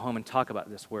go home and talk about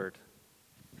this word.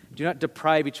 Do not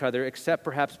deprive each other except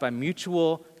perhaps by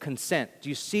mutual consent. Do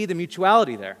you see the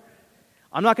mutuality there?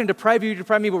 I'm not going to deprive you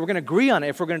me, but we're going to agree on it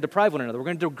if we're going to deprive one another. We're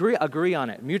going to agree on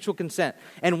it. Mutual consent.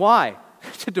 And why?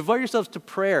 To devote yourselves to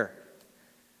prayer.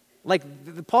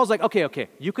 Paul's like, okay,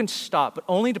 you can stop, but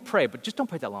only to pray, but just don't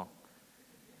pray that long.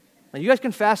 Now, you guys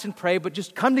can fast and pray, but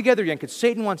just come together again, because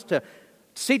Satan wants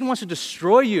to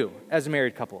destroy you as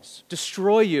married couples.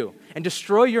 Destroy you and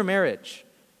destroy your marriage.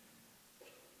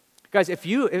 Guys,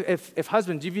 if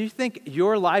husbands, if you think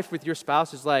your life with your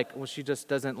spouse is like, well, she just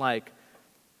doesn't like,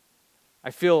 I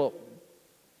feel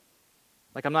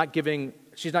like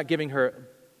she's not giving her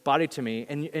body to me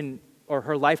or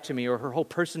her life to me or her whole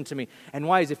person to me. And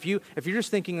why is if you're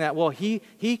just thinking that, well, he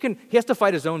has to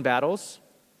fight his own battles,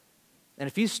 and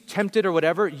if he's tempted or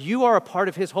whatever, you are a part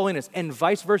of his holiness, and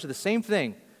vice versa, the same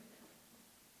thing.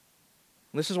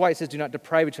 And this is why it says do not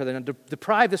deprive each other. Now,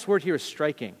 deprive, this word here is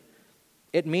striking.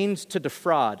 It means to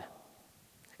defraud.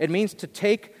 It means to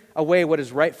take away what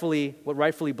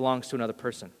rightfully belongs to another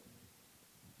person.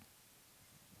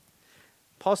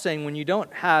 Paul's saying when you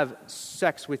don't have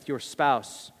sex with your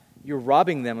spouse, you're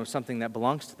robbing them of something that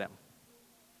belongs to them.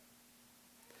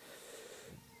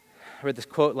 I read this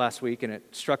quote last week, and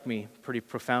it struck me pretty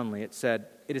profoundly. It said,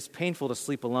 "It is painful to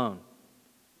sleep alone,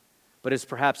 but it's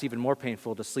perhaps even more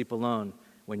painful to sleep alone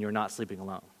when you're not sleeping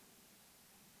alone."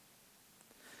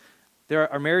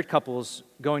 There are married couples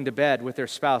going to bed with their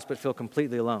spouse but feel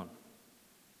completely alone.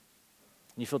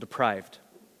 You feel deprived.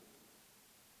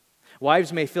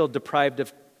 Wives may feel deprived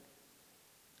of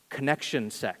connection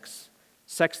sex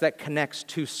that connects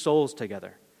two souls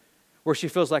together, where she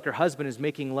feels like her husband is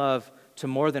making love to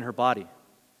more than her body.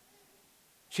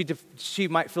 She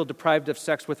might feel deprived of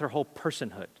sex with her whole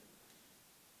personhood.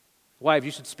 Wives,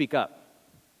 you should speak up.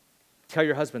 Tell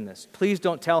your husband this. Please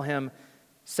don't tell him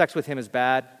sex with him is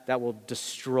bad. That will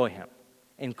destroy him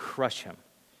and crush him.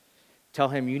 Tell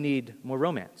him you need more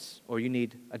romance, or you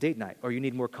need a date night, or you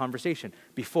need more conversation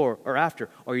before or after,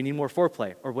 or you need more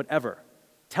foreplay, or whatever.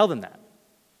 Tell them that.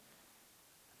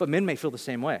 But men may feel the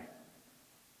same way.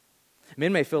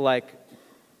 Men may feel like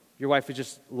your wife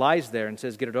just lies there and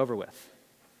says, get it over with.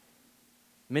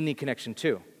 Men need connection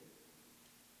too.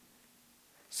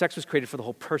 Sex was created for the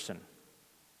whole person.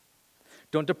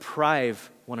 Don't deprive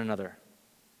one another.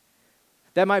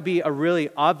 That might have really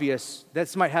obvious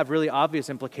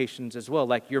implications as well,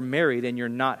 like you're married and you're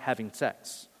not having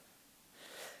sex.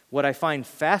 What I find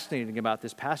fascinating about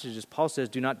this passage is Paul says,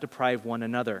 do not deprive one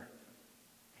another.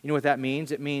 You know what that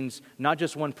means? It means not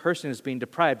just one person is being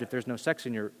deprived if there's no sex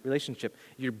in your relationship.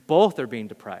 You both are being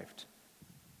deprived.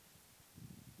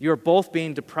 You're both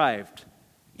being deprived,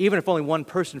 even if only one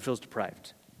person feels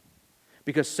deprived.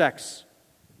 because sex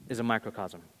is a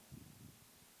microcosm.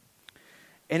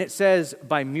 And it says,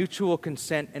 by mutual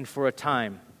consent and for a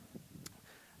time.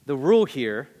 The rule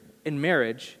here in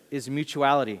marriage is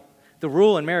mutuality. The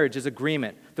rule in marriage is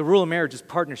agreement. The rule in marriage is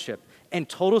partnership and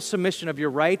total submission of your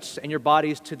rights and your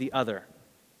bodies to the other.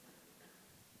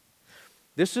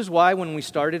 This is why when we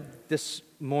started this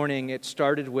morning, it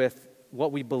started with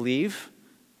what we believe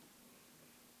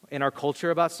in our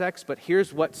culture about sex, but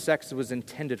here's what sex was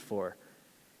intended for.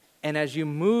 And as you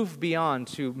move beyond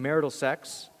to marital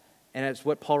sex, and it's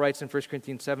what Paul writes in 1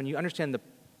 Corinthians 7, you understand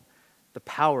the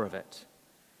power of it.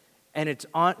 And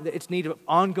it's need of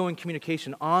ongoing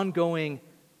communication, ongoing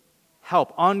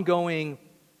help, ongoing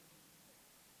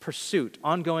pursuit,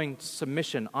 ongoing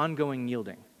submission, ongoing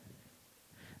yielding.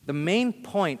 The main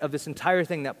point of this entire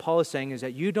thing that Paul is saying is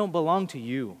that you don't belong to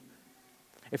you.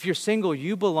 If you're single,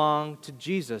 you belong to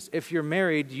Jesus. If you're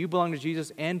married, you belong to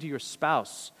Jesus and to your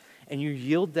spouse. And you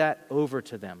yield that over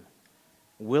to them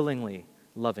willingly,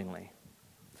 lovingly.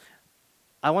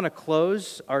 I want to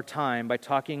close our time by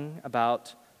talking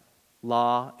about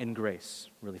law and grace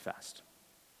really fast.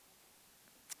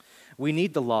 We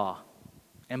need the law.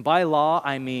 And by law,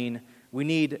 I mean we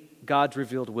need God's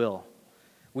revealed will.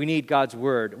 We need God's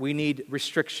word. We need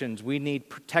restrictions. We need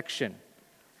protection.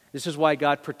 This is why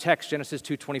God protects Genesis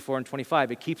 2:24 and 25.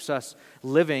 It keeps us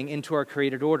living into our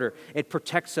created order. It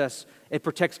protects us. It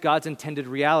protects God's intended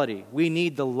reality. We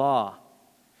need the law.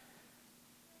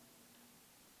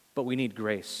 But we need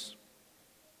grace.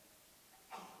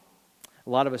 A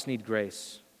lot of us need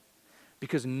grace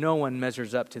because no one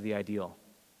measures up to the ideal.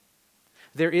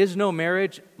 There is no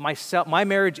marriage, my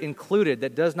marriage included,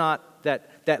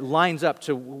 that lines up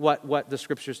to what the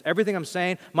scriptures, everything I'm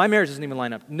saying, my marriage doesn't even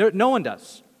line up. No one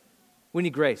does. We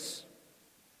need grace.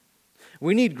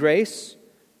 We need grace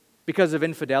because of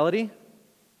infidelity.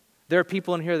 There are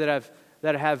people in here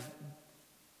that have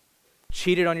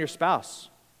cheated on your spouse.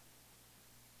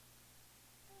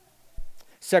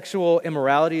 Sexual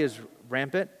immorality is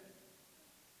rampant.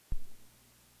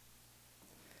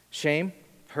 Shame,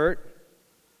 hurt,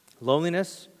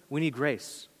 loneliness, we need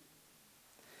grace.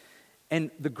 And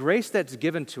the grace that's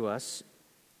given to us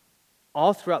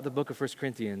all throughout the book of 1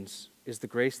 Corinthians is the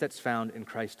grace that's found in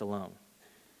Christ alone.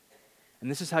 And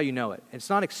this is how you know it. It's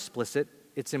not explicit,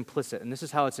 it's implicit. And this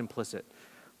is how it's implicit.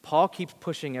 Paul keeps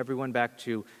pushing everyone back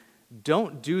to,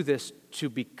 don't do this to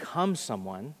become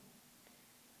someone.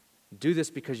 Do this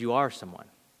because you are someone.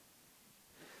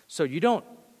 So you don't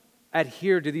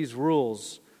adhere to these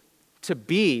rules to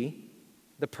be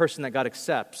the person that God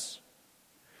accepts.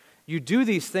 You do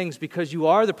these things because you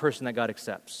are the person that God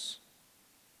accepts.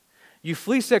 You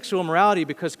flee sexual immorality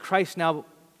because Christ now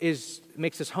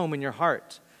makes his home in your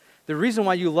heart. The reason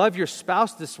why you love your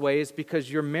spouse this way is because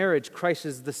your marriage, Christ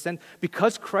is the center.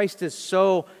 Because Christ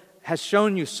has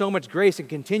shown you so much grace and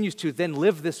continues to, then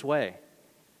live this way.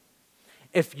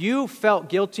 If you felt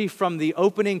guilty from the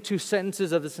opening 2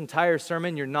 sentences of this entire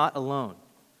sermon, you're not alone.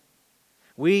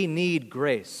 We need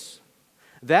grace.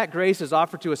 That grace is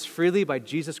offered to us freely by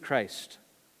Jesus Christ,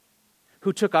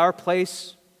 who took our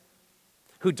place,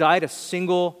 who died a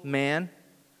single man,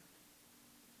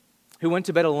 who went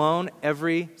to bed alone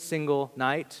every single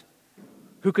night,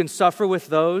 who can suffer with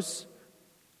those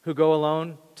who go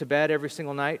alone to bed every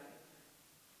single night,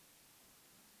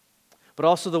 but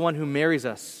also the one who marries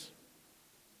us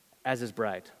as his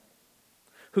bride,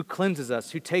 who cleanses us,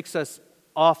 who takes us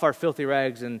off our filthy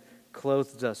rags and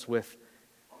clothes us with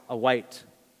a white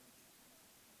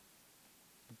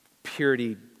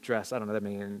purity dress. I don't know, that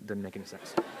didn't make any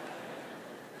sense.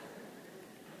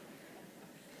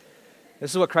 This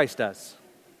is what Christ does.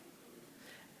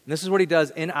 And this is what he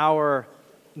does in our,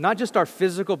 not just our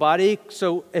physical body.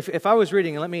 So if I was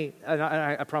reading,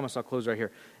 I promise I'll close right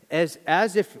here.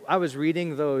 As if I was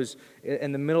reading those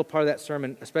in the middle part of that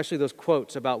sermon, especially those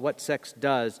quotes about what sex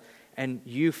does, and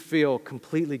you feel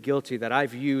completely guilty that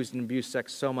I've used and abused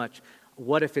sex so much,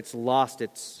 what if it's lost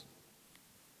its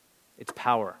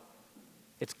power,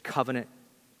 its covenant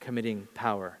committing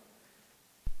power?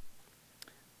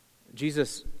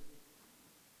 Jesus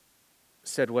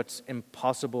said what's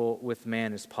impossible with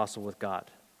man is possible with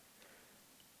God.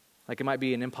 Like it might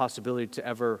be an impossibility to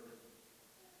ever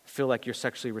feel like you're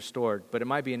sexually restored, but it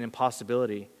might be an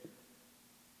impossibility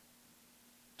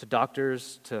to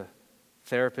doctors, to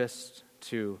therapists,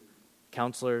 to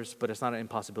counselors, but it's not an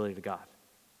impossibility to God.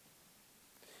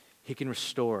 He can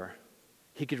restore.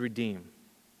 He could redeem.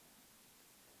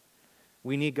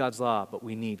 We need God's law, but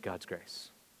we need God's grace.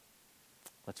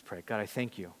 Let's pray. God, I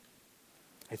thank you.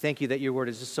 I thank you that your word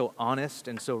is just so honest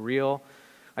and so real.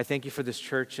 I thank you for this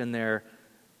church and their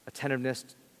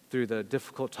attentiveness through the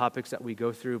difficult topics that we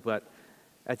go through, but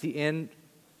at the end,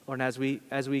 Lord, as we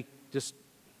just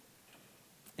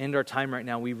end our time right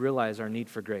now, we realize our need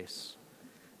for grace.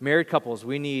 Married couples,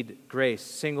 we need grace.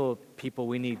 Single people,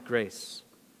 we need grace.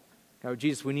 God,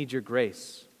 Jesus, we need your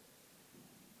grace.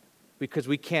 Because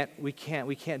we can't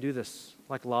do this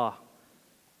like law.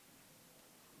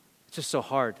 It's just so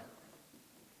hard.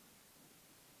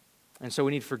 And so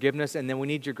we need forgiveness, and then we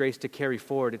need your grace to carry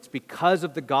forward. It's because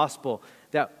of the gospel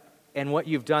and what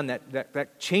you've done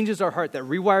that changes our heart, that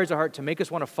rewires our heart to make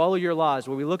us want to follow your laws,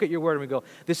 where we look at your word and we go,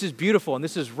 this is beautiful, and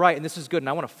this is right, and this is good, and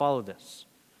I want to follow this.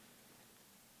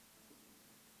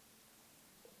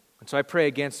 And so I pray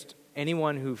against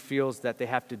anyone who feels that they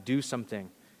have to do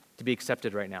something to be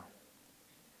accepted right now.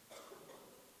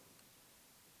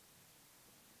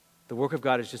 The work of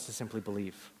God is just to simply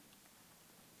believe.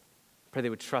 Pray they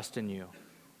would trust in you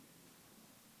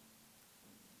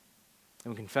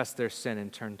and would confess their sin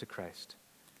and turn to Christ.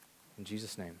 In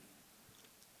Jesus' name.